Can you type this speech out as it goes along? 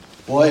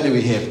Why do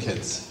we have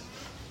kids?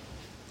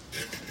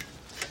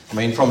 I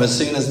mean, from as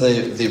soon as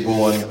they're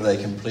born, they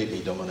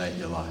completely dominate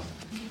your life.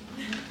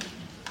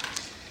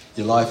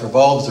 Your life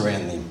revolves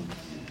around them.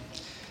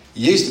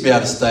 You used to be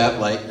able to stay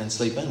up late and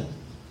sleep in.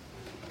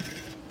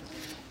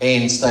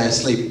 And stay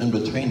asleep in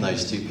between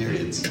those two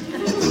periods.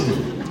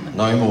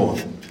 No more.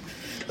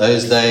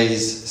 Those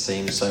days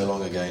seem so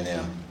long ago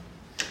now.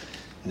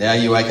 Now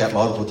you wake up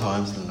multiple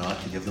times in the night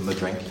to give them a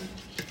drink.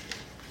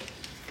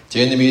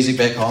 Turn the music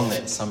back on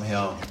that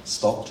somehow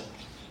stopped.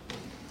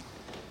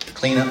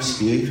 Clean up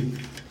spew.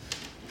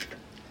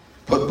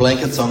 Put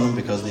blankets on them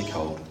because they're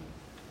cold.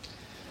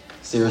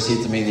 Sarah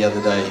said to me the other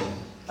day,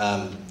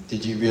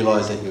 did you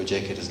realise that your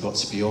jacket has got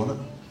spew on it?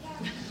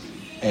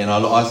 And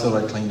I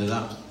thought I'd cleaned it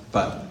up.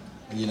 But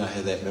you know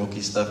how that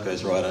milky stuff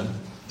goes right in.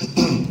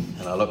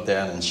 And I looked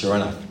down and sure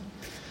enough,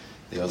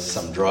 there was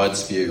some dried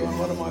spew on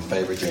one of my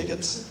favourite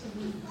jackets.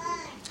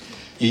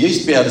 You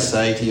used to be able to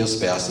say to your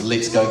spouse,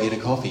 let's go get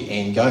a coffee,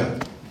 and go.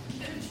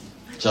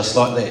 Just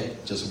like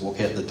that, just walk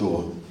out the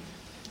door.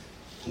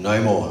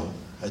 No more.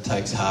 It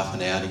takes half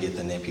an hour to get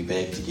the nappy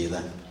bag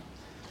together.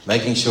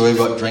 Making sure we've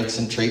got drinks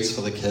and treats for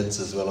the kids,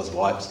 as well as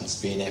wipes and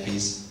spare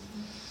nappies,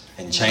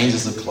 and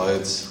changes of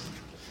clothes.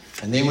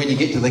 And then when you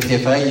get to the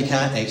cafe, you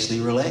can't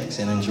actually relax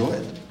and enjoy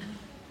it.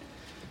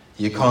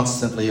 You're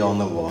constantly on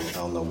the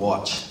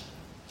watch.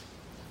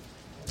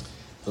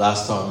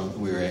 Last time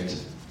we were at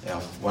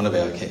one of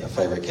our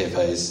favourite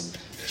cafes,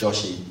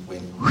 Joshy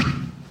went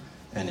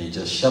and he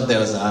just shoved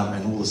out his arm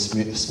and all the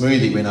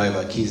smoothie went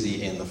over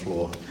Kizzy and the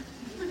floor.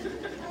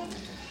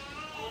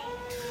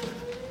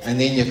 And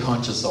then you're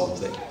conscious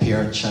of that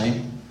parent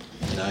shame,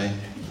 you know.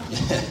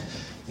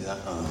 You're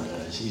like, oh,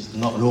 no, she's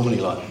not normally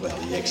like, well,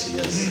 he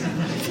actually is.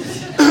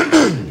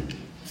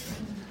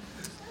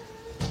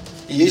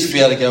 You used to be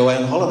able to go away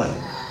on holiday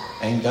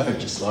and go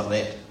just like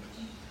that.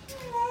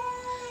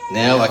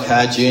 Now a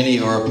car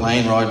journey or a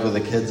plane ride with the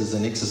kids is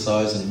an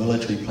exercise in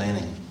military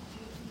planning.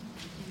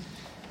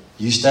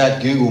 You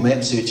start Google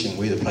Map searching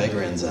where the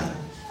playgrounds are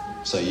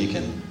so you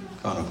can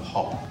kind of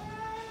hop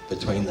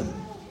between them.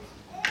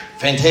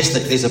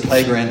 Fantastic, there's a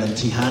playground in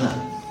Tihana.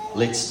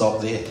 Let's stop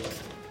there.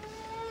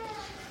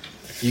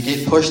 You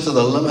get pushed to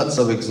the limits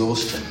of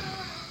exhaustion.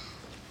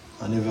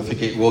 I never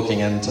forget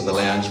walking into the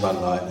lounge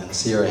one night and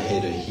Sarah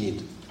had her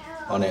head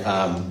on her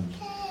arm.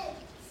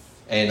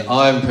 And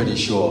I'm pretty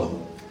sure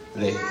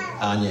that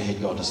Anya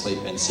had gone to sleep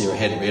and Sarah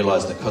hadn't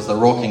realised it because the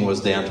rocking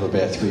was down to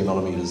about 3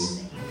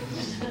 millimetres.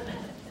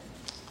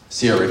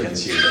 Sarah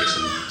reckons she was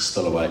actually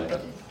still awake,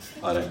 but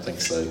I don't think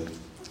so.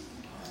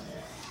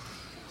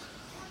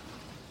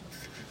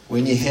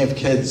 When you have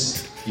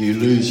kids, you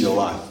lose your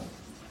life.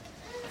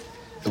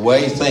 The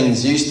way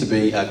things used to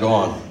be are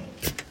gone.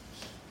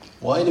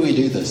 Why do we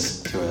do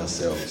this to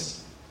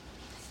ourselves?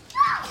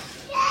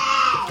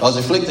 I was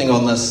reflecting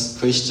on this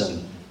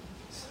question,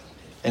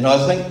 and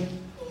I think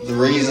the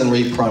reason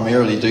we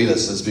primarily do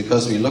this is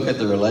because we look at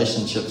the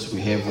relationships we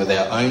have with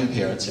our own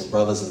parents and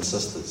brothers and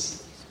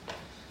sisters.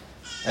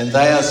 And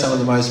they are some of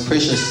the most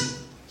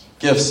precious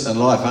gifts in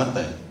life, aren't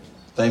they?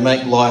 They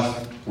make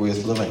life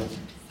worth living.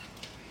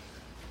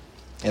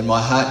 And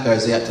my heart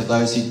goes out to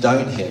those who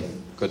don't have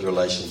good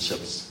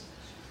relationships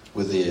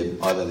with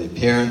either their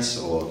parents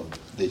or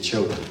their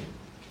children.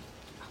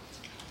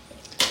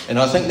 And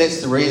I think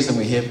that's the reason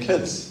we have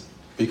kids,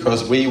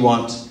 because we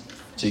want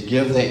to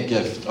give that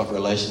gift of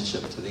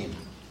relationship to them.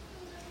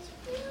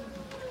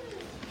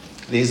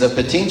 There's a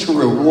potential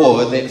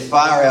reward that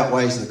far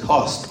outweighs the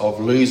cost of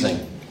losing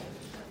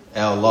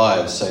our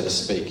lives, so to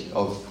speak,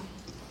 of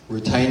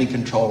retaining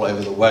control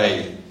over the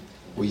way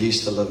we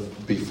used to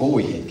live before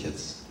we had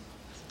kids.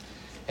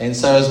 And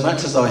so as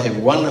much as I have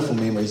wonderful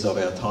memories of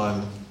our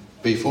time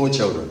before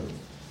children,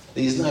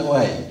 there's no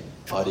way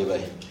I'd ever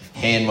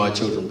hand my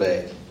children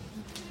back.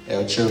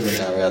 Our children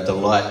are our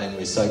delight, and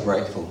we're so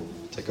grateful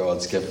to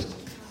God's gift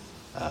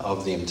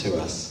of them to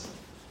us.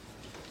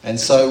 And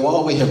so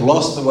while we have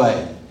lost the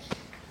way,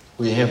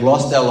 we have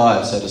lost our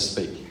lives, so to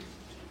speak,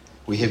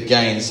 we have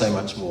gained so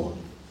much more.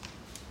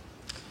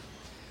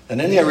 And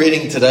in our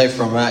reading today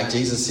from Mark,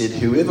 Jesus said,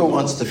 "Whoever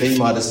wants to be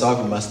my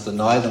disciple must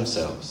deny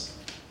themselves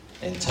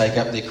and take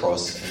up their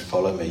cross and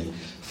follow me.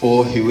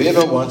 For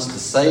whoever wants to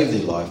save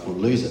their life will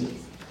lose it,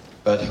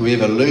 but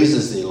whoever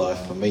loses their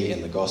life for me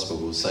and the gospel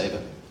will save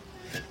it."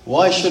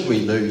 Why should we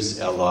lose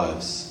our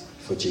lives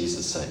for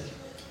Jesus' sake?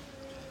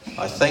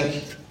 I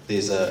think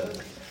there's a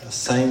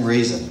same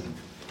reason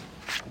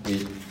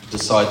we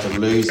decide to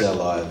lose our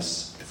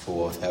lives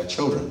for our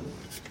children.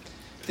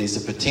 There's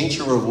a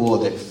potential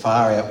reward that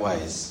far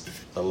outweighs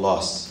the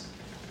loss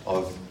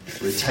of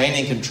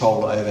retaining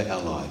control over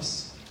our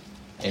lives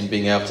and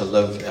being able to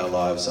live our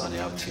lives on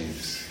our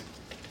terms.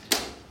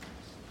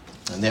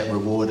 And that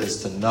reward is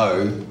to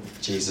know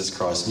Jesus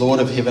Christ, Lord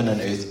of heaven and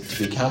earth,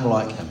 to become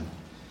like him,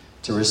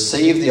 to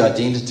receive the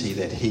identity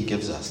that he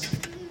gives us,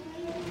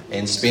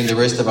 and spend the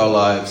rest of our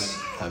lives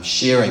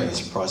sharing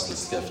this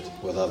priceless gift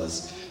with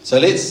others. So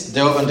let's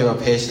delve into our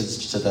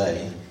passage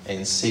today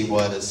and see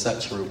why it is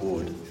such a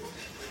reward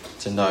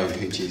to know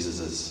who Jesus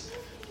is.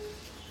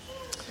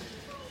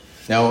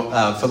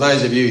 Now, for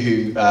those of you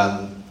who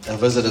are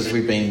visitors,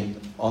 we've been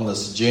on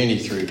this journey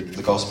through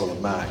the Gospel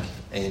of Mark.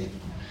 And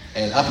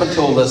up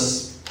until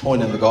this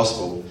point in the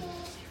Gospel,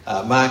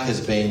 Mark has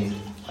been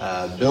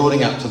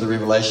building up to the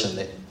revelation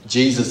that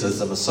Jesus is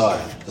the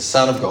Messiah, the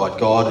Son of God,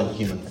 God in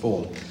human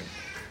form.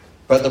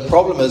 But the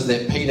problem is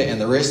that Peter and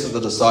the rest of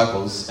the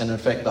disciples, and in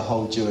fact the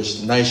whole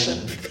Jewish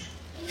nation,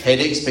 had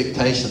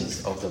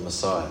expectations of the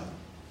Messiah.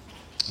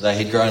 They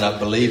had grown up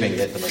believing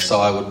that the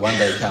Messiah would one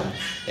day come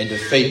and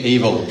defeat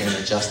evil and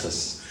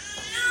injustice.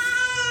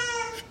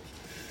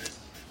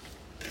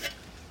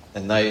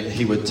 And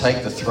he would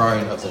take the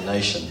throne of the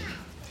nation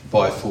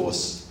by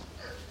force.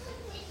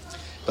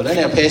 But in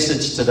our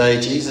passage today,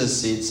 Jesus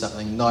said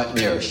something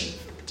nightmarish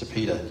to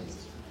Peter.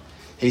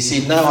 He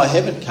said, "No, I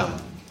haven't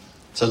come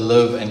to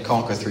live and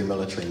conquer through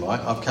military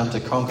might. I've come to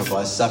conquer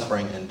by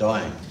suffering and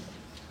dying."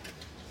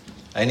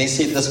 And he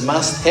said this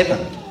must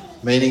happen,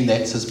 meaning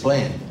that's his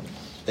plan.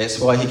 That's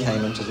why he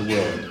came into the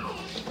world.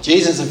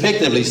 Jesus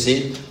effectively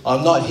said,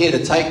 "I'm not here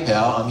to take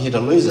power, I'm here to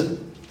lose it.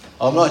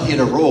 I'm not here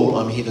to rule,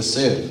 I'm here to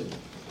serve.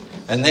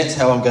 And that's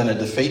how I'm going to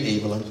defeat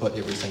evil and put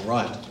everything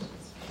right."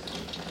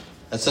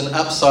 It's an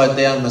upside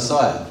down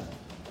Messiah.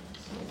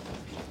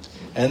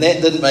 And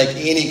that didn't make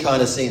any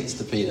kind of sense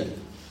to Peter.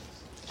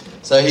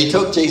 So he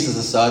took Jesus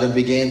aside and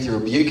began to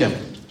rebuke him.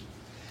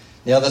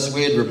 Now this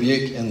word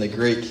rebuke in the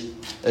Greek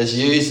is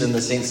used in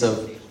the sense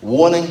of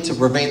warning to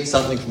prevent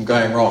something from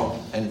going wrong.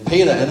 And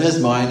Peter, in his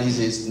mind, he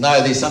says,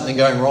 "No, there's something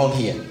going wrong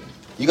here.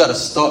 You got to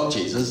stop,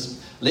 Jesus.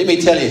 Let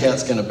me tell you how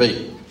it's going to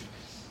be."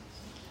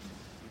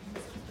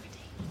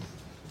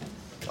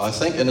 I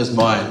think in his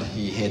mind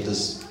he had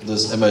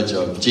this image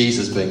of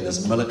Jesus being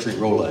this military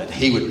ruler, and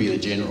he would be the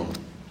general,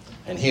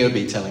 and he would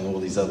be telling all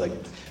these other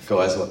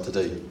guys what to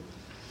do.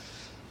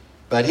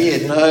 But he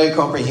had no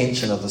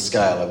comprehension of the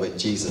scale at which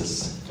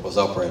Jesus was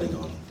operating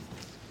on.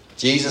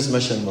 Jesus'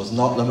 mission was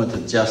not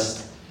limited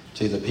just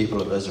to the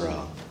people of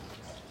Israel.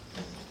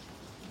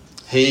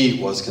 He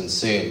was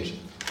concerned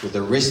with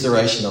the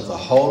restoration of the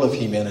whole of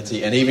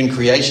humanity and even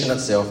creation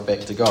itself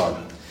back to God.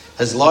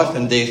 His life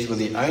and death were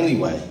the only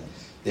way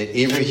that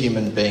every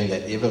human being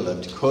that ever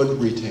lived could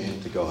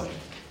return to God.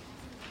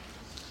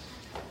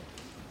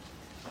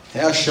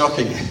 How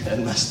shocking it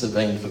must have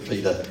been for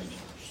Peter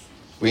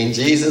when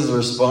Jesus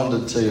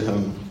responded to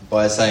him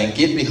by saying,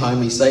 "Get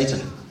behind me,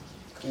 Satan.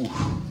 Ooh.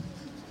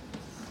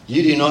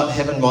 You do not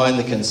have in mind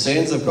the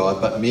concerns of God,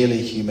 but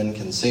merely human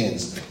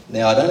concerns."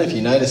 Now, I don't know if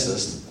you noticed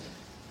this,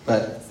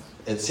 but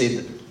it said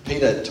that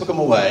Peter took him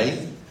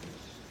away,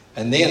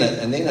 and then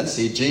it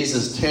said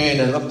Jesus turned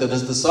and looked at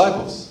his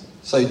disciples.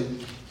 So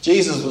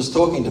Jesus was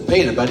talking to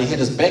Peter, but he had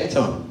his back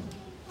to him.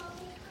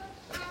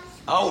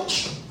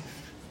 Ouch!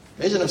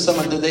 Imagine if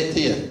someone did that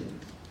to you.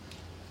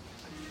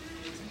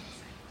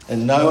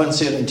 In no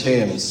uncertain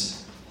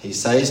terms, he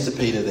says to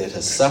Peter that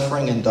his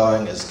suffering and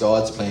dying is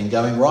God's plan,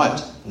 going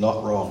right,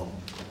 not wrong.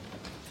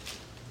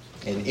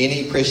 And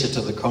any pressure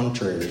to the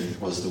contrary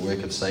was the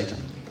work of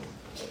Satan.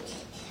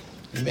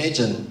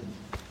 Imagine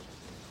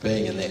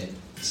being in that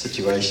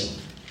situation.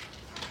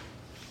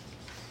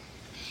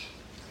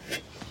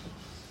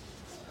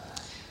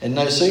 And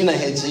no sooner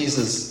had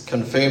Jesus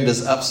confirmed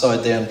his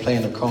upside-down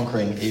plan of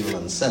conquering evil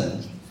and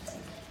sin,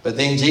 but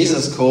then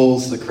Jesus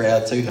calls the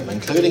crowd to him,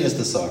 including his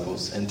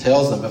disciples, and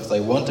tells them if they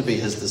want to be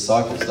his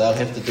disciples, they'll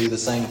have to do the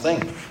same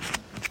thing.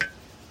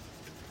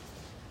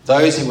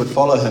 Those who would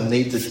follow him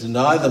need to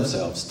deny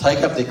themselves, take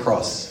up their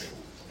cross,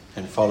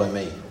 and follow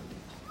me.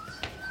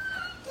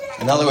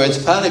 In other words,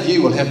 part of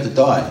you will have to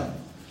die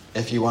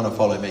if you want to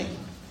follow me.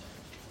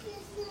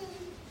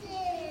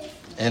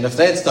 And if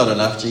that's not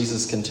enough,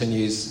 Jesus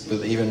continues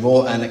with even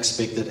more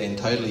unexpected and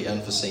totally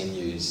unforeseen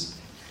news.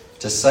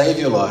 To save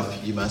your life,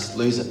 you must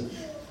lose it.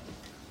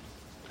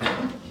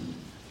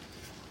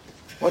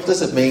 What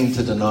does it mean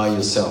to deny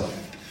yourself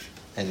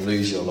and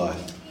lose your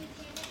life?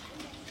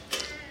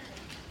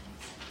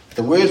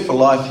 The word for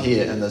life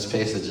here in this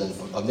passage, and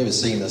I've never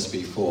seen this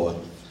before,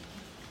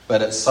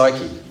 but it's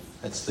psyche.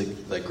 It's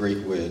the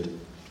Greek word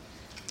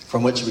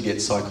from which we get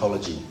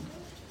psychology.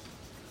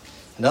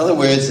 In other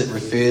words, it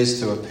refers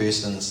to a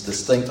person's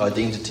distinct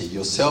identity,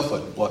 your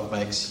selfhood, what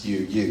makes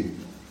you you.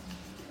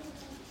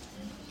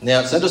 Now,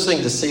 it's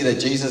interesting to see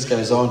that Jesus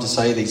goes on to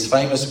say these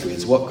famous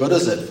words. What good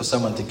is it for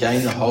someone to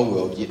gain the whole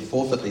world yet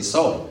forfeit their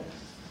soul?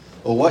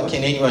 Or what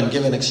can anyone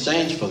give in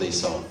exchange for their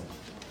soul?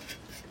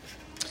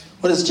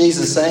 What is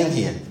Jesus saying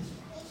here?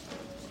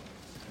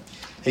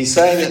 He's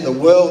saying that the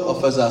world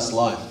offers us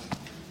life,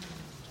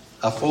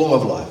 a form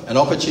of life, an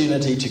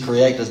opportunity to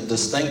create a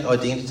distinct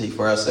identity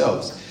for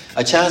ourselves,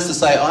 a chance to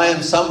say, I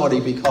am somebody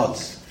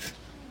because.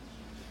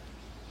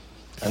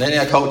 And in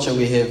our culture,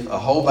 we have a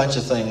whole bunch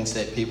of things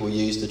that people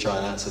use to try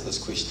and answer this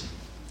question.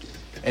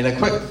 And a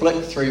quick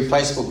flick through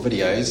Facebook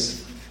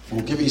videos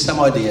will give you some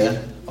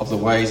idea of the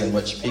ways in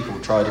which people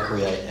try to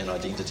create an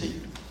identity.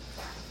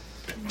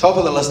 Top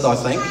of the list, I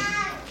think,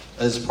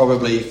 is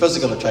probably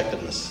physical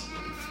attractiveness.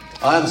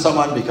 I am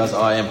someone because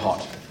I am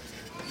hot.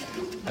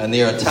 And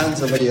there are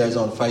tons of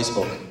videos on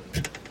Facebook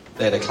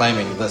that are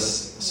claiming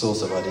this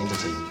source of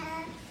identity.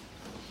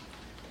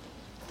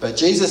 But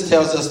Jesus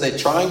tells us that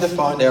trying to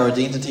find our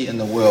identity in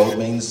the world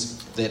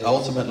means that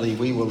ultimately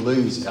we will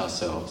lose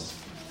ourselves.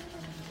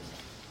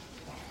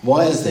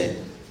 Why is that?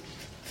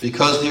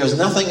 Because there is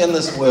nothing in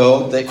this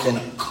world that can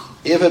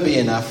ever be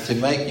enough to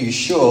make you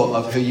sure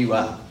of who you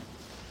are.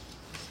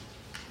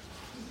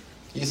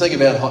 You think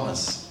about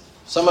hotness.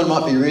 Someone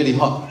might be really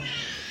hot,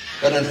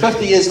 but in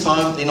 50 years'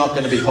 time, they're not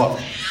going to be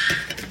hot.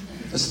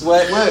 That's the way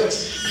it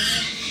works.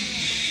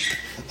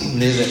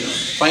 There's a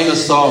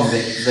famous song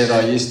that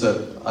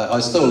I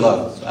still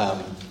love.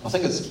 I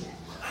think it's,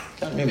 I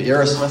can't remember,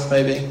 Aerosmith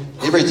maybe.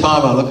 Every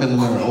time I look in the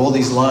mirror, all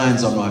these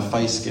lines on my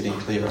face getting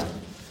clearer.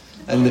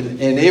 And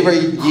every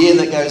year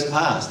that goes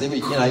past, you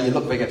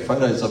look back at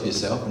photos of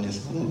yourself and you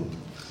think,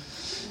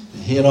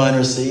 the hairline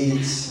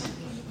recedes.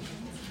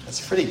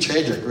 It's pretty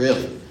tragic,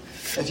 really.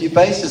 If you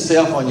base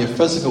yourself on your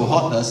physical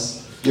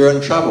hotness, you're in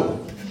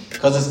trouble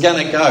because it's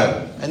going to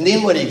go. And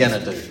then what are you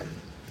going to do?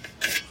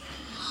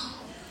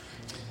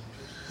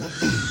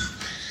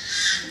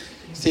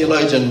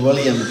 Theologian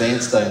William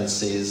Vanstone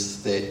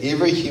says that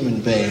every human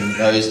being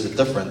knows the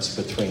difference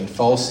between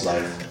false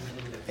love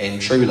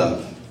and true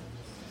love.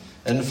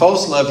 In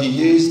false love, you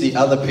use the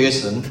other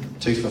person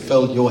to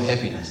fulfill your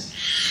happiness.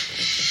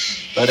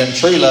 But in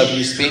true love,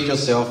 you spend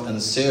yourself in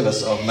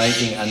service of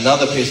making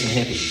another person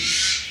happy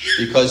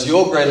because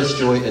your greatest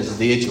joy is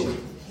their joy.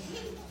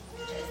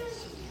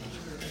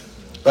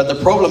 But the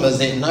problem is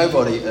that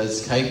nobody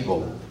is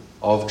capable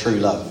of true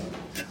love,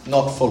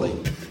 not fully.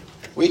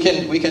 We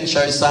can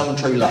show some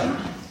true love,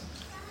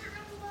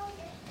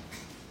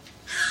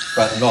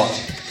 but not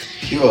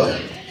pure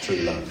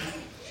true love.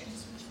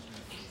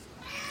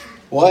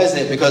 Why is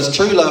that? Because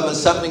true love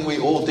is something we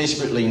all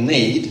desperately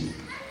need,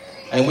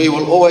 and we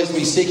will always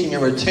be seeking a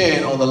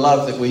return on the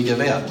love that we give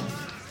out.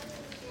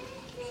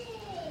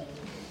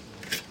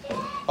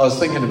 I was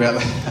thinking about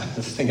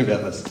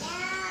this.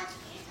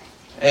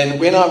 And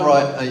when I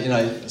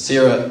write,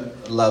 Sarah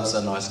loves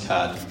a nice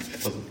card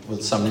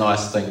with some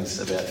nice things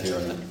about her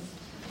in it.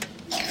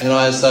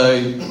 And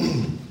so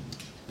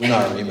when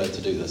I remember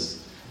to do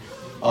this,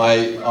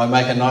 I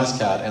make a nice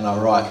card and I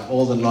write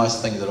all the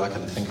nice things that I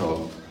can think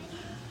of.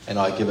 And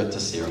I give it to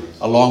Sarah,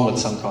 along with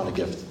some kind of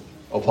gift,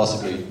 or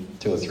possibly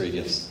 2 or 3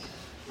 gifts.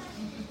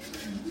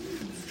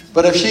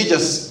 But if she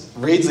just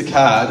reads the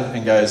card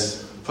and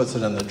puts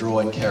it in the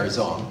drawer and carries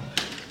on,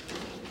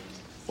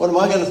 what am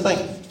I going to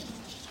think?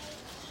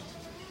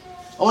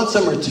 I want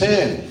some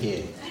return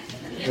here,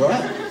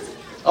 right?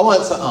 I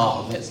want some,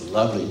 oh, that's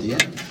lovely, dear.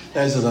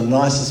 Those are the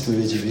nicest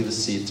words you've ever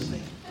said to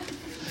me.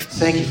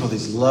 Thank you for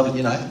these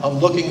lovely, I'm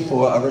looking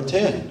for a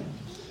return.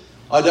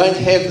 I don't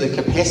have the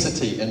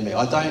capacity in me.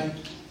 I don't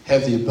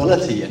have the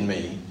ability in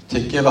me to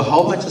give a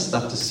whole bunch of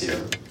stuff to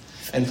Sarah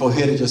and for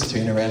her to just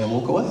turn around and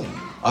walk away.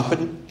 I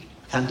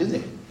can't do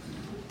that.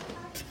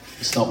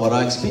 It's not what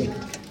I expect.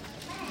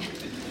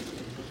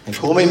 And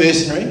call me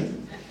mercenary,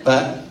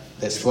 but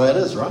that's the way it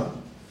is, right?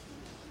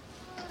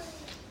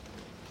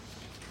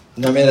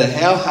 No matter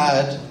how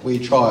hard we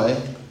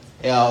try,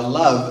 our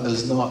love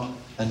is not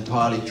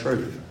entirely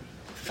true.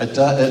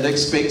 It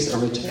expects a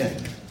return.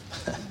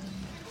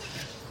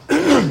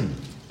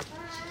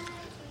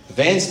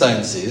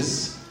 Vanstone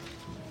says,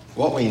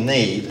 what we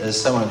need is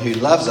someone who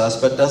loves us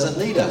but doesn't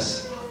need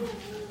us.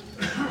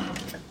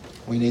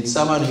 We need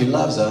someone who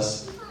loves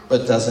us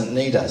but doesn't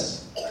need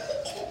us.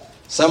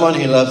 Someone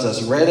who loves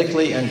us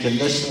radically,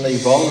 unconditionally,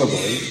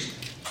 vulnerably.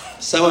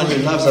 Someone who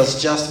loves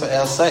us just for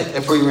our sake.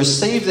 If we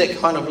receive that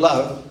kind of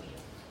love,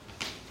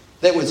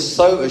 that would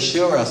so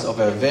assure us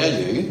of our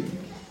value,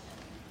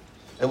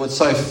 it would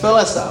so fill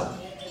us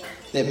up,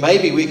 that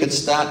maybe we could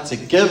start to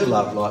give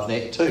love like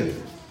that too.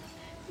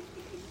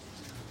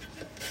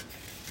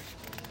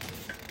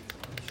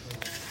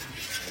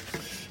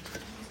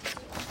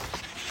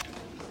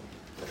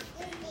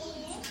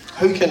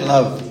 Who can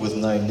love with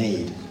no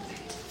need?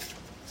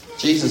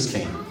 Jesus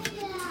can.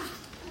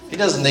 He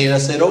doesn't need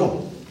us at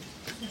all.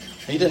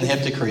 He didn't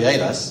have to create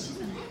us.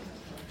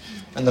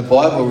 In the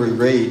Bible we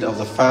read of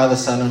the Father,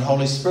 Son and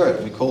Holy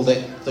Spirit. We call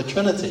that the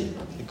Trinity,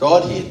 the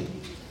Godhead.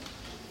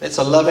 That's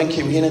a loving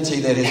community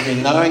that has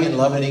been knowing and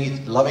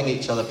loving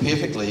each other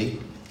perfectly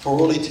for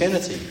all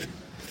eternity.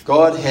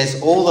 God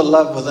has all the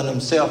love within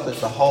himself that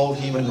the whole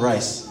human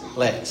race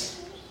lacks.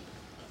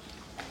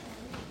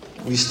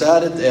 We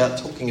started out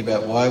talking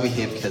about why we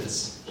have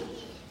kids.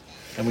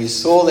 And we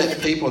saw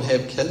that people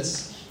have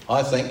kids,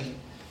 I think,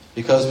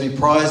 because we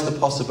prize the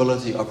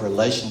possibility of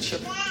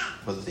relationship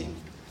with them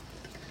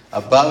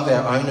above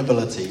our own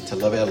ability to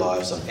live our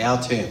lives on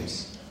our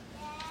terms.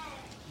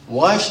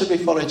 Why should we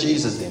follow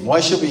Jesus then?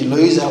 Why should we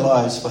lose our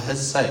lives for his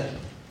sake?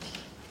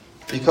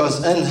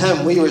 Because in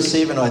him we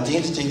receive an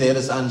identity that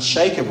is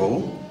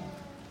unshakable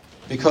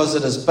because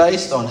it is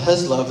based on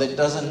his love that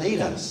doesn't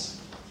need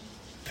us,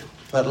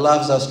 but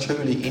loves us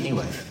truly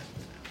anyway.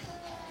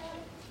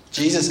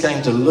 Jesus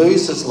came to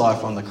lose his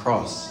life on the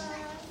cross.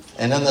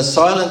 And in the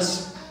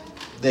silence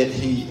that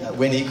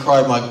when he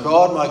cried, my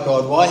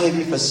God, why have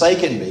you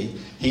forsaken me?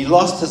 He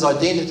lost his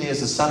identity as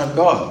the Son of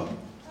God.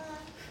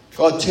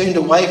 God turned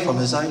away from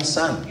his own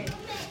Son.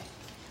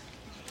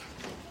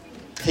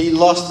 He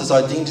lost his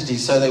identity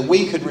so that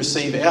we could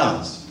receive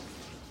ours.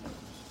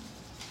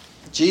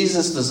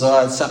 Jesus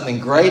desired something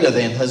greater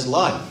than his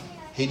life.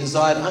 He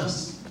desired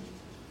us.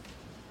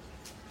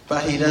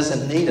 But he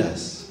doesn't need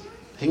us.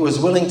 He was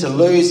willing to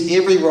lose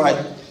every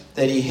right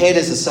that he had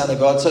as a son of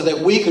God so that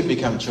we could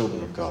become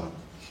children of God.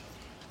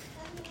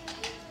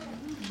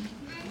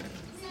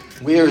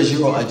 Where is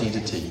your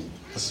identity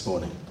this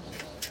morning?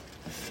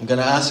 I'm going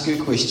to ask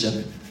you a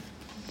question.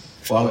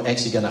 Well, I'm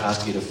actually going to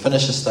ask you to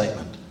finish a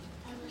statement.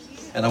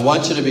 And I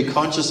want you to be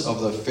conscious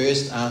of the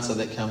first answer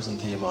that comes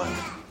into your mind.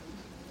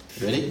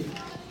 Ready?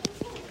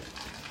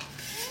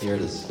 Here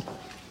it is.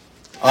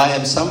 I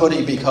am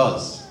somebody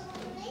because.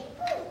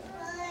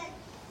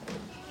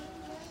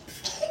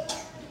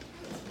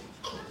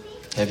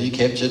 Have you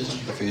captured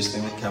the first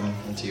thing that comes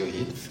into your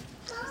head?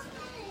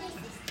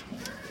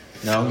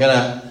 Now I'm going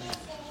to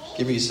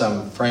give you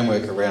some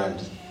framework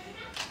around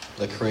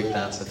the correct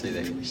answer to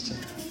that question.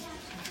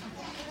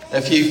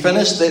 If you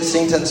finish that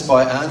sentence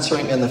by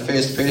answering in the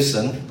first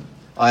person,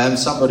 I am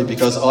somebody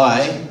because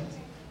I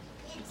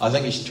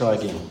think you should try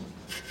again.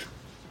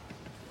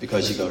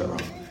 Because you got it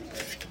wrong.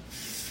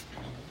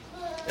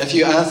 If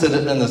you answered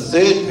it in the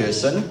third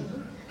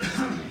person,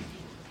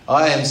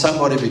 I am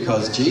somebody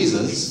because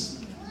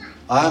Jesus,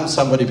 I am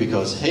somebody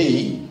because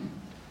he,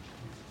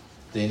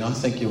 then I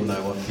think you'll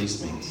know what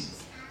peace means.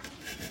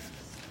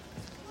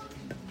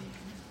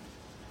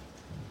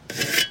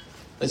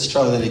 Let's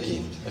try that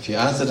again. If you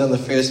answered in the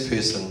first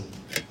person,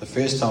 the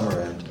first time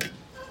around,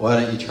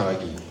 why don't you try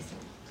again?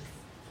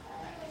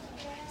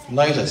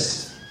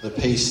 Notice the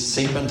peace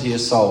seep into your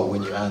soul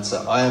when you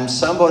answer, I am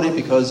somebody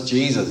because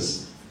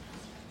Jesus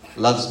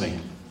loves me.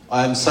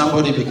 I am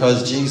somebody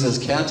because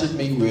Jesus counted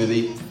me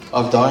worthy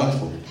of dying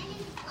for.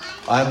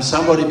 I am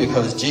somebody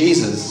because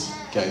Jesus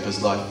gave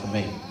his life for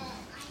me.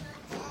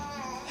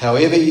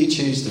 However you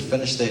choose to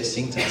finish that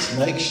sentence,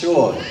 make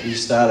sure you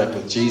start it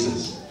with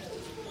Jesus.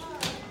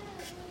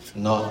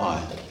 Not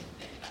I.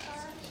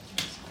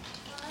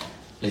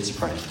 Let's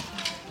pray.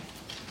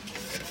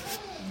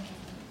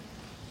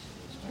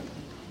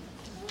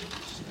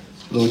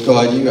 Lord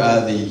God, you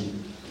are the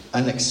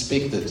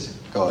unexpected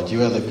God.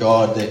 You are the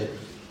God that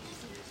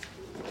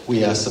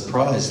we are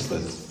surprised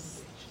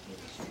with.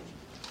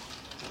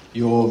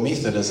 Your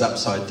method is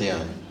upside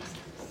down.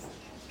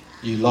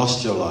 You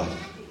lost your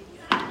life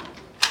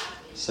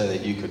so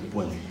that you could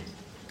win.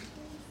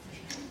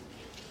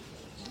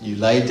 You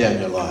laid down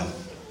your life.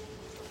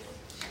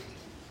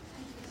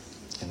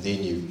 And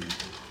then you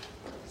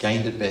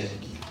gained it back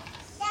again.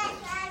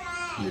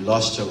 You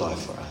lost your life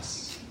for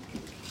us.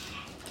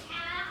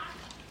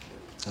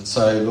 And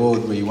so,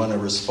 Lord, we want to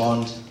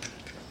respond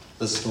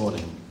this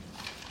morning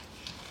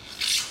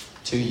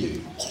to you.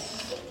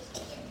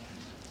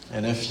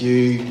 And if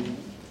you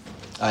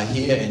are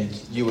here and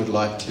you would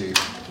like to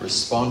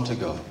respond to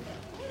God,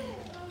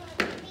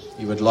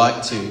 you would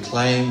like to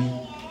claim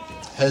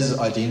his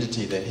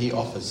identity that he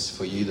offers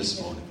for you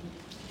this morning,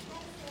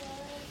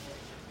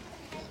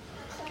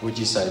 would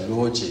you say,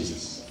 Lord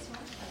Jesus,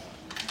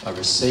 I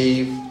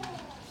receive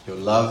your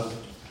love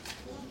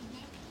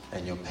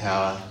and your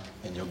power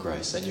and your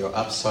grace and your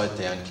upside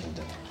down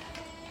kingdom.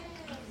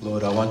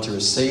 Lord, I want to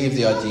receive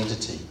the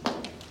identity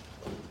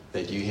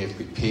that you have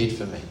prepared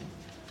for me.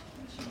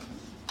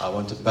 I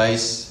want to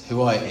base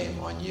who I am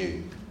on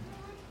you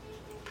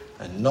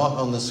and not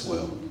on this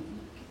world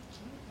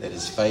that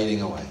is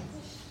fading away.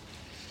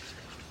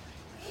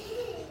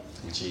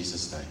 In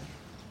Jesus' name,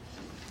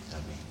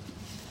 amen.